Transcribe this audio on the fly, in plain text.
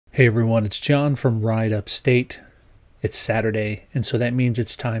Hey everyone, it's John from Upstate. It's Saturday, and so that means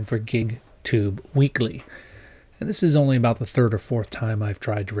it's time for Gigtube Weekly. And this is only about the third or fourth time I've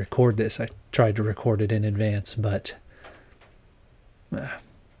tried to record this. I tried to record it in advance, but it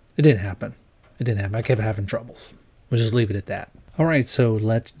didn't happen. I kept having troubles. We'll just leave it at that. Alright, so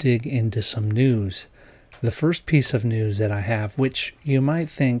let's dig into some news. The first piece of news that I have, which you might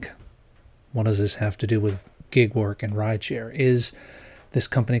think, what does this have to do with gig work and rideshare, is this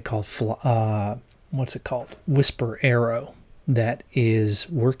company called Whisper Aero, that is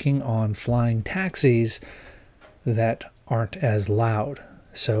working on flying taxis that aren't as loud.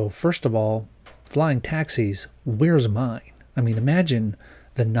 So first of all, flying taxis, where's mine? I mean, imagine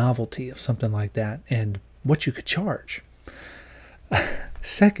the novelty of something like that and what you could charge.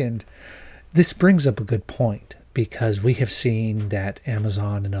 Second, this brings up a good point, because we have seen that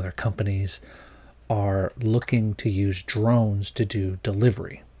Amazon and other companies are looking to use drones to do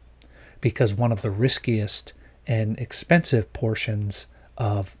delivery, because one of the riskiest and expensive portions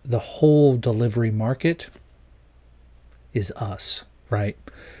of the whole delivery market is us, right?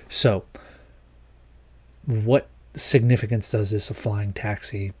 So what significance does this a flying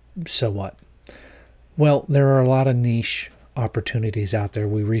taxi? So what? Well, there are a lot of niche opportunities out there.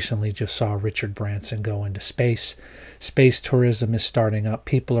 We recently just saw Richard Branson go into space. Space tourism is starting up.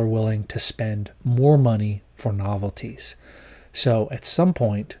 People are willing to spend more money for novelties. So at some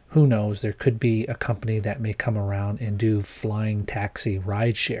point, who knows, there could be a company that may come around and do flying taxi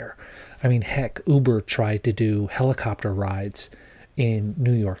rideshare. I mean, heck, Uber tried to do helicopter rides in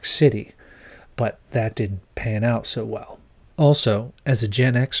New York City, but that didn't pan out so well. Also, as a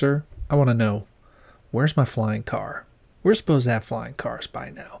Gen Xer, I want to know, where's my flying car? We're supposed to have flying cars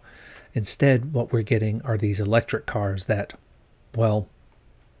by now. Instead, what we're getting are these electric cars that, well,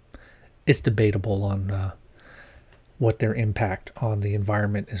 it's debatable on what their impact on the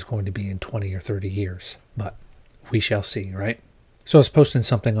environment is going to be in 20 or 30 years. But we shall see, right? So I was posting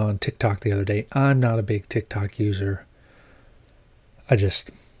something on TikTok the other day. I'm not a big TikTok user. It's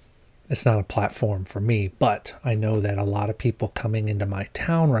not a platform for me. But I know that a lot of people coming into my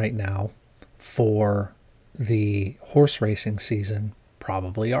town right now for the horse racing season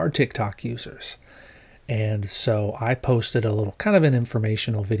probably are TikTok users. And so I posted a little kind of an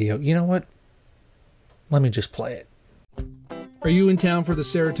informational video. You know what? Let me just play it. Are you in town for the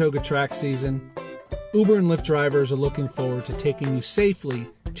Saratoga track season? Uber and Lyft drivers are looking forward to taking you safely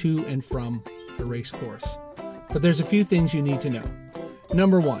to and from the race course. But there's a few things you need to know.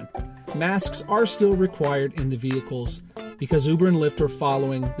 Number one, masks are still required in the vehicles because Uber and Lyft are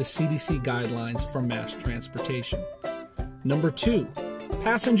following the CDC guidelines for mass transportation. Number two,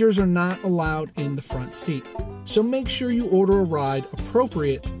 passengers are not allowed in the front seat, so make sure you order a ride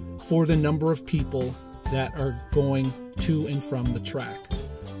appropriate for the number of people that are going to and from the track.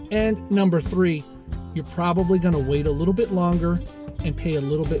 And number three, you're probably going to wait a little bit longer and pay a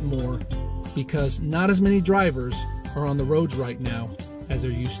little bit more, because not as many drivers are on the roads right now as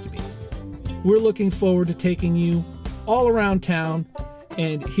there used to be. We're looking forward to taking you all around town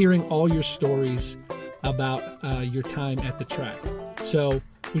and hearing all your stories about your time at the track. So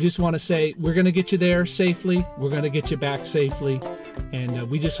we just want to say we're going to get you there safely. We're going to get you back safely. And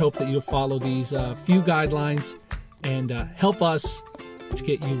we just hope that you'll follow these few guidelines and help us to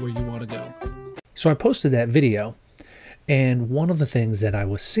get you where you want to go. So I posted that video, and one of the things that I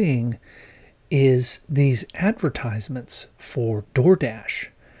was seeing is these advertisements for DoorDash.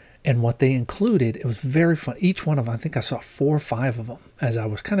 And what they included, it was very fun. Each one of them, I think I saw 4 or 5 of them as I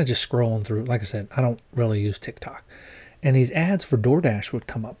was kind of just scrolling through. Like I said, I don't really use TikTok. And these ads for DoorDash would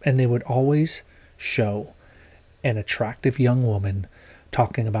come up, and they would always show an attractive young woman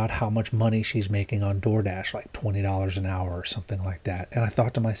talking about how much money she's making on DoorDash, like $20 an hour or something like that. And I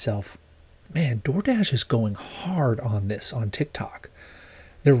thought to myself, man, DoorDash is going hard on this on TikTok.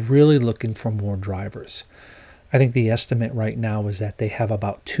 They're really looking for more drivers. I think the estimate right now is that they have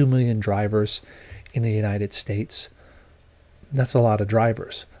about 2 million drivers in the United States. That's a lot of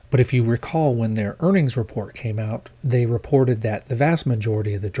drivers. But if you recall, when their earnings report came out, they reported that the vast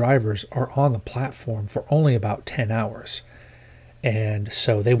majority of the drivers are on the platform for only about 10 hours. And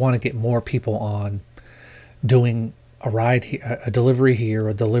so they want to get more people on doing a ride here, a delivery here,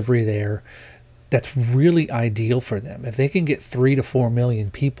 a delivery there. That's really ideal for them. If they can get 3 to 4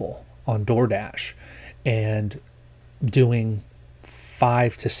 million people on DoorDash and doing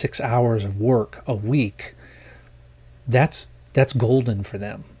 5 to 6 hours of work a week, that's golden for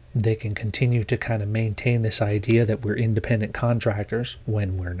them. They can continue to kind of maintain this idea that we're independent contractors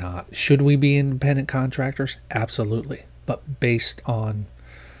when we're not. Should we be independent contractors? Absolutely. But based on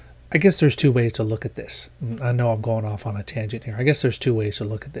I guess there's two ways to look at this. I know I'm going off on a tangent here. I guess there's two ways to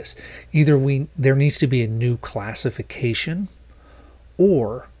look at this. Either there needs to be a new classification,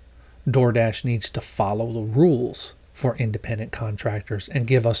 or DoorDash needs to follow the rules for independent contractors and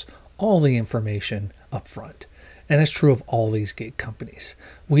give us all the information up front. And that's true of all these gig companies.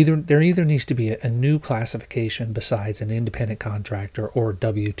 There either needs to be a new classification besides an independent contractor or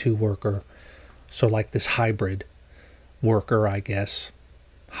W-2 worker. So like this hybrid worker, I guess,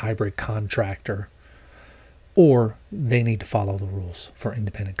 hybrid contractor, or they need to follow the rules for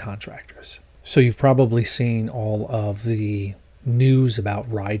independent contractors. So you've probably seen all of the news about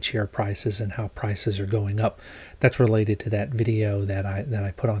rideshare prices and how prices are going up. That's related to that video that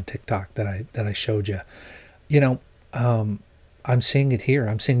I put on TikTok that I showed you. I'm seeing it here.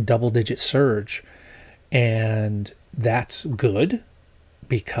 I'm seeing double-digit surge, and that's good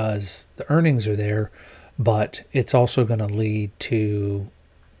because the earnings are there, but it's also going to lead to,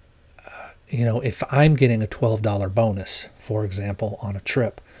 if I'm getting a $12 bonus, for example, on a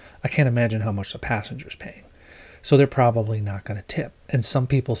trip, I can't imagine how much the passenger's paying. So they're probably not going to tip. And some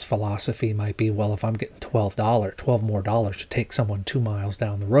people's philosophy might be, well, if I'm getting $12 more dollars to take someone 2 miles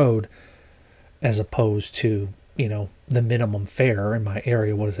down the road, as opposed to, the minimum fare in my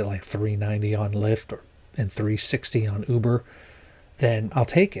area, what is it, like $3.90 on Lyft and $3.60 on Uber, then I'll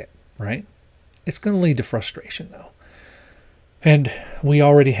take it, right? It's going to lead to frustration, though. And we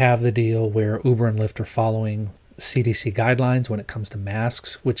already have the deal where Uber and Lyft are following CDC guidelines when it comes to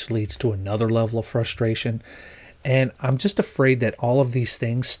masks, which leads to another level of frustration. And I'm just afraid that all of these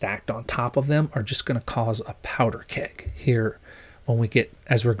things stacked on top of them are just going to cause a powder keg here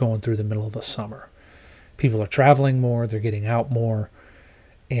as we're going through the middle of the summer. People are traveling more, they're getting out more,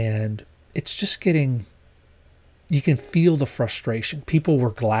 and it's just you can feel the frustration. People were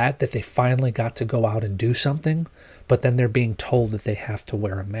glad that they finally got to go out and do something, but then they're being told that they have to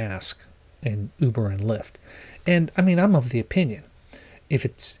wear a mask in Uber and Lyft. And I mean, I'm of the opinion, if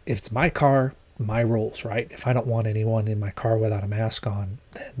it's my car, my rules, right? If I don't want anyone in my car without a mask on,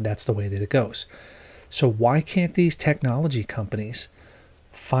 then that's the way that it goes. So why can't these technology companies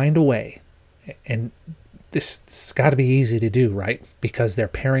find a way? And this has got to be easy to do, right? Because they're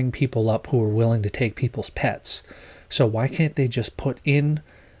pairing people up who are willing to take people's pets. So why can't they just put in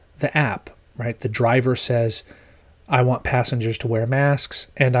the app, right? The driver says, I want passengers to wear masks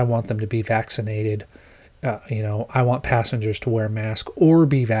and I want them to be vaccinated. I want passengers to wear a mask or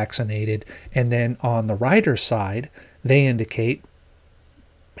be vaccinated. And then on the rider's side, they indicate,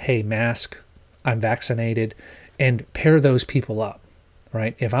 hey, mask, I'm vaccinated, and pair those people up,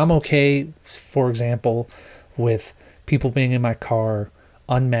 right? If I'm okay, for example, with people being in my car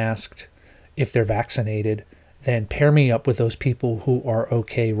unmasked, if they're vaccinated, then pair me up with those people who are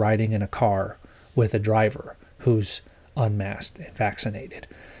okay riding in a car with a driver who's unmasked and vaccinated.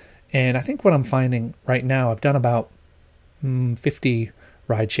 And I think what I'm finding right now, I've done about 50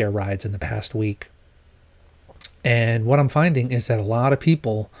 rideshare rides in the past week. And what I'm finding is that a lot of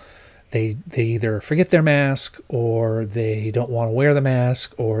people, they either forget their mask or they don't want to wear the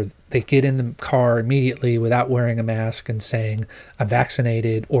mask, or they get in the car immediately without wearing a mask and saying, I'm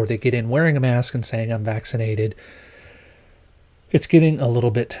vaccinated, or they get in wearing a mask and saying, I'm vaccinated. It's getting a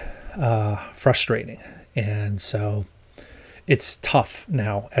little bit frustrating. And so it's tough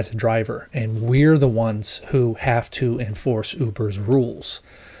now as a driver, and we're the ones who have to enforce Uber's rules,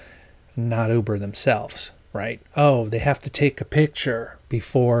 not Uber themselves, right? Oh, they have to take a picture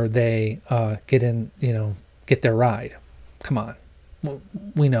before they get their ride. Come on.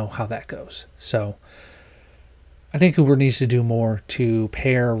 We know how that goes. So I think Uber needs to do more to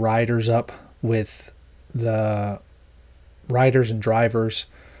pair riders up with the riders and drivers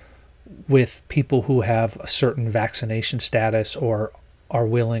with people who have a certain vaccination status or are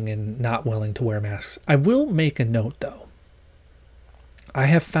willing and not willing to wear masks. I will make a note, though. I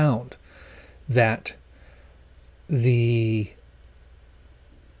have found that the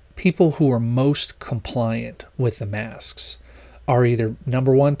people who are most compliant with the masks are either,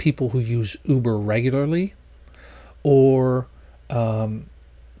 number one, people who use Uber regularly, or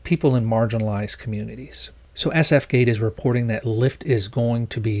people in marginalized communities. So SFGate is reporting that Lyft is going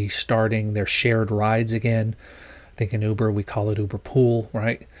to be starting their shared rides again. I think in Uber, we call it Uber Pool,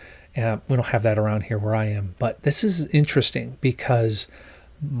 right? We don't have that around here where I am. But this is interesting because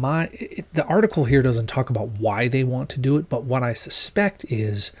the article here doesn't talk about why they want to do it, but what I suspect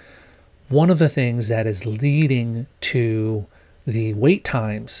is one of the things that is leading to the wait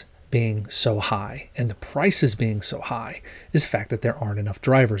times being so high and the prices being so high is the fact that there aren't enough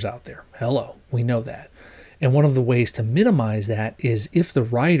drivers out there. Hello, we know that. And one of the ways to minimize that is if the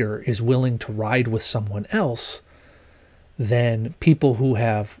rider is willing to ride with someone else, then people who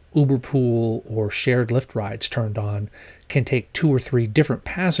have Uber Pool or shared Lyft rides turned on can take 2 or 3 different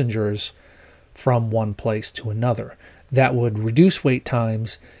passengers from one place to another. That would reduce wait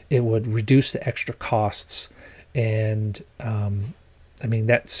times. It would reduce the extra costs. And I mean,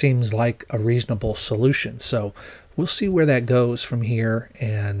 that seems like a reasonable solution. So we'll see where that goes from here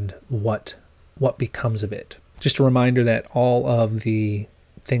and what becomes of it. Just a reminder that all of the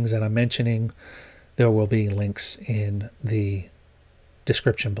things that I'm mentioning, there will be links in the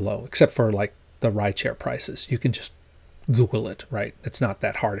description below, except for like the rideshare prices. You can just Google it, right? It's not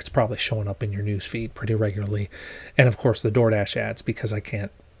that hard. It's probably showing up in your news feed pretty regularly. And of course the DoorDash ads, because I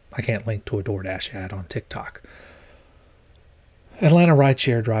can't link to a DoorDash ad on TikTok. Atlanta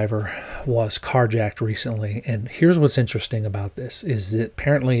rideshare driver was carjacked recently, and here's what's interesting about this is that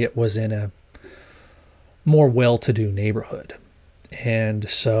apparently it was in a more well-to-do neighborhood. And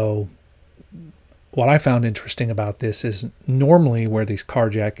so what I found interesting about this is normally where these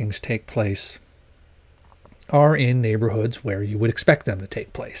carjackings take place are in neighborhoods where you would expect them to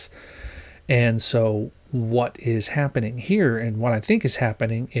take place. And so what is happening here, and what I think is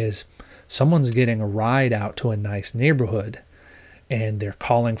happening, is someone's getting a ride out to a nice neighborhood and they're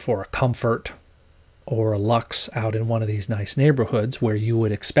calling for a Comfort or a Lux out in one of these nice neighborhoods where you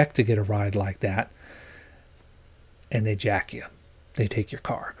would expect to get a ride like that, and they jack you. They take your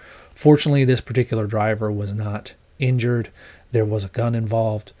car. Fortunately, this particular driver was not injured. There was a gun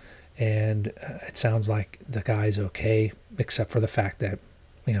involved, and it sounds like the guy's okay, except for the fact that,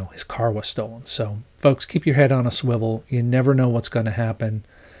 you know, his car was stolen. So, folks, keep your head on a swivel. You never know what's going to happen.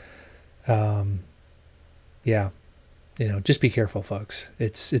 Yeah, you know, just be careful, folks.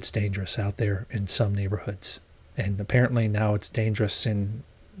 It's dangerous out there in some neighborhoods, and apparently now it's dangerous in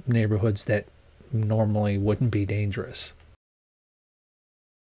neighborhoods that normally wouldn't be dangerous.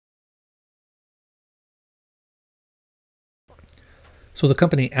 So the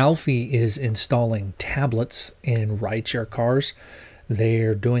company Alfie is installing tablets in rideshare cars.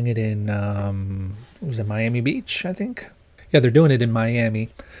 They're doing it in, was it Miami Beach, I think? Yeah, they're doing it in Miami.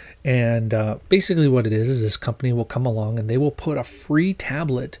 And basically what it is this company will come along and they will put a free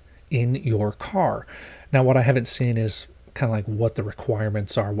tablet in your car. Now, what I haven't seen is kind of like what the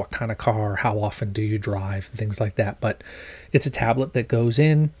requirements are, what kind of car, how often do you drive, things like that. But it's a tablet that goes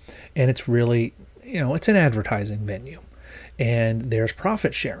in, and it's really, you know, it's an advertising venue. And there's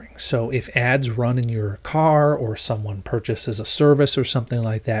profit sharing. So if ads run in your car or someone purchases a service or something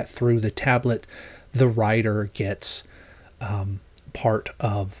like that through the tablet, the rider gets part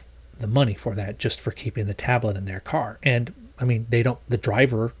of the money for that, just for keeping the tablet in their car. And I mean, the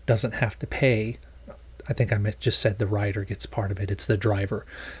driver doesn't have to pay. I think I just said the rider gets part of it. It's the driver.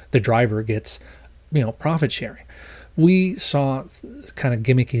 The driver gets, you know, profit sharing. We saw kind of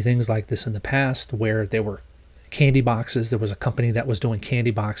gimmicky things like this in the past where there were candy boxes. There was a company that was doing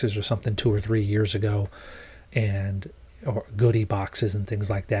candy boxes or something 2 or 3 years ago, or goodie boxes and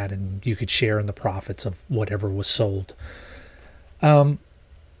things like that, and you could share in the profits of whatever was sold.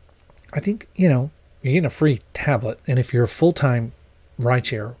 I think, you know, you're getting a free tablet, and if you're a full-time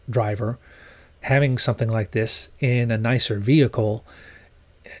rideshare driver, having something like this in a nicer vehicle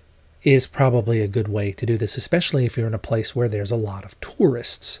is probably a good way to do this, especially if you're in a place where there's a lot of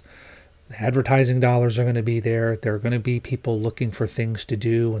tourists. The advertising dollars are going to be there. There are going to be people looking for things to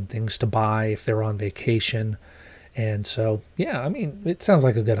do and things to buy if they're on vacation. And so, yeah, I mean, it sounds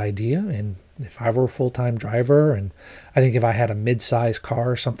like a good idea. And if I were a full-time driver, and I think if I had a mid-size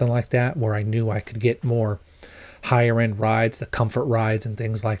car or something like that where I knew I could get more higher-end rides, the comfort rides and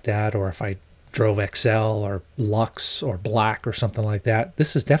things like that, or if I drove XL or Lux or Black or something like that,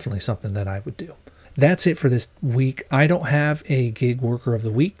 this is definitely something that I would do. That's it for this week. I don't have a gig worker of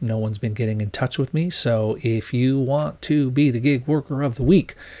the week. No one's been getting in touch with me. So if you want to be the gig worker of the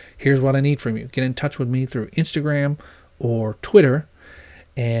week, here's what I need from you. Get in touch with me through Instagram or Twitter.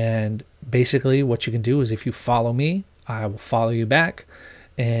 And basically what you can do is if you follow me, I will follow you back,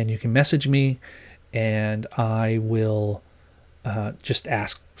 and you can message me, and I will just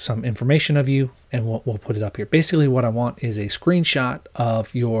ask some information of you, and we'll put it up here. Basically what I want is a screenshot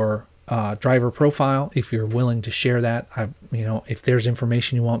of your driver profile, if you're willing to share that. You know, if there's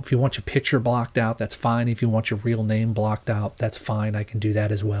information you want, if you want your picture blocked out, that's fine. If you want your real name blocked out, that's fine. I can do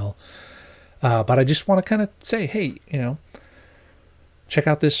that as well. But I just want to kind of say, hey, you know, check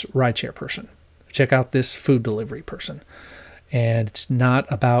out this rideshare person, check out this food delivery person. And it's not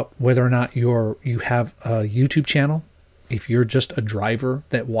about whether or not you have a YouTube channel. If you're just a driver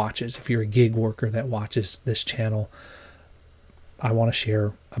that watches, if you're a gig worker that watches this channel, I want to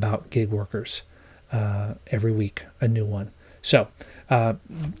share about gig workers every week, a new one. So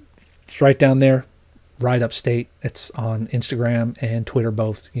it's right down there. Ride Upstate. It's on Instagram and Twitter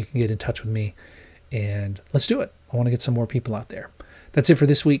both. You can get in touch with me, and let's do it. I want to get some more people out there. That's it for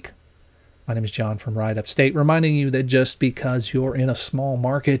this week. My name is John from Ride Upstate, reminding you that just because you're in a small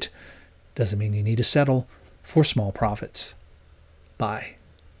market doesn't mean you need to settle for small profits. Bye.